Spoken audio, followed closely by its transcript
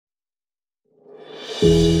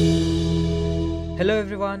Hello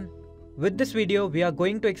everyone. With this video, we are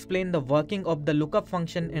going to explain the working of the lookup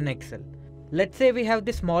function in Excel. Let's say we have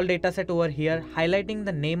this small dataset over here highlighting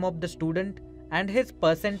the name of the student and his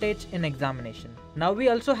percentage in examination. Now we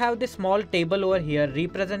also have this small table over here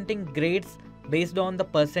representing grades based on the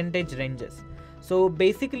percentage ranges. So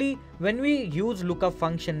basically, when we use lookup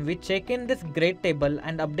function, we check in this grade table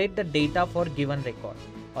and update the data for given record.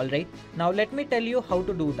 Alright, now let me tell you how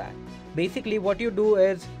to do that. Basically what you do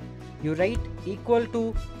is you write equal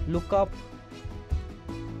to lookup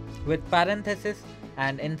with parenthesis,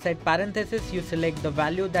 and inside parenthesis you select the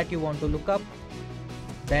value that you want to look up.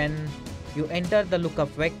 Then you enter the lookup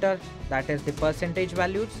vector, that is the percentage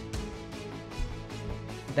values.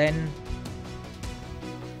 Then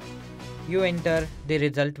you enter the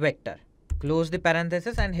result vector. Close the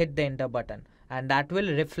parenthesis and hit the enter button, and that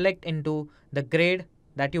will reflect into the grade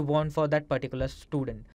that you want for that particular student.